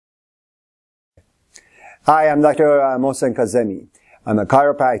Hi, I'm Dr. Mohsen Kazemi. I'm a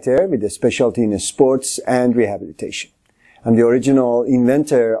chiropractor with a specialty in sports and rehabilitation. I'm the original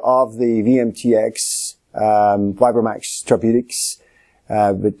inventor of the VMTX Vibromax Therapeutics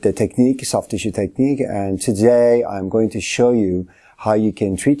with the technique, soft tissue technique, and today I'm going to show you how you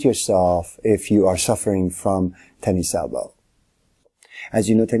can treat yourself if you are suffering from tennis elbow. As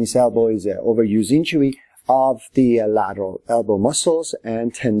you know, tennis elbow is an overuse injury of the lateral elbow muscles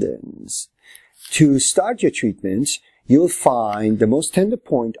and tendons. To start your treatment, you'll find the most tender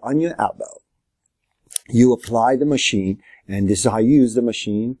point on your elbow. You apply the machine, and this is how you use the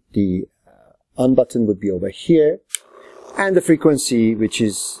machine. The on button would be over here, and the frequency, which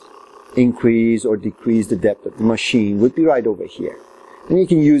is increase or decrease the depth of the machine, would be right over here. And you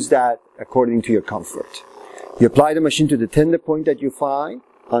can use that according to your comfort. You apply the machine to the tender point that you find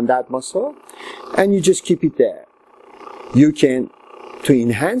on that muscle, and you just keep it there. You can, to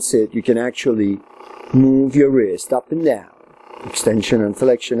enhance it, you can actually move your wrist up and down, extension and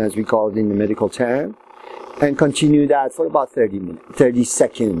flexion as we call it in the medical term, and continue that for about 30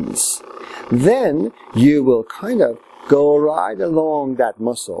 seconds. Then you will kind of go right along that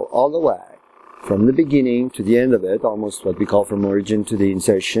muscle all the way, from the beginning to the end of it, almost what we call from origin to the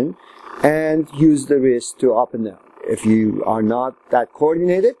insertion, and use the wrist to up and down. If you are not that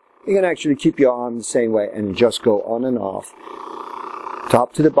coordinated, you can actually keep your arm the same way and just go on and off,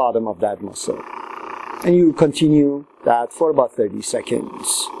 top to the bottom of that muscle. And you continue that for about 30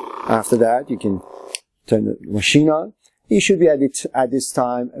 seconds. After that, you can turn the machine on. You should be at this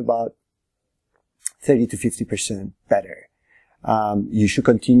time about 30 to 50% better. You should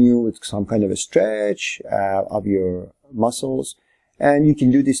continue with some kind of a stretch of your muscles, and you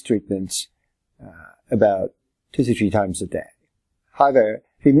can do these treatments about 2 to 3 times a day. However,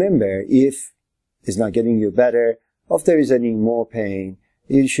 remember, if it's not getting you better, or if there is any more pain,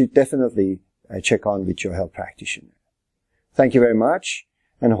 you should definitely check on with your health practitioner. Thank you very much,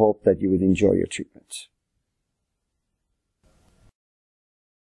 and hope that you will enjoy your treatment.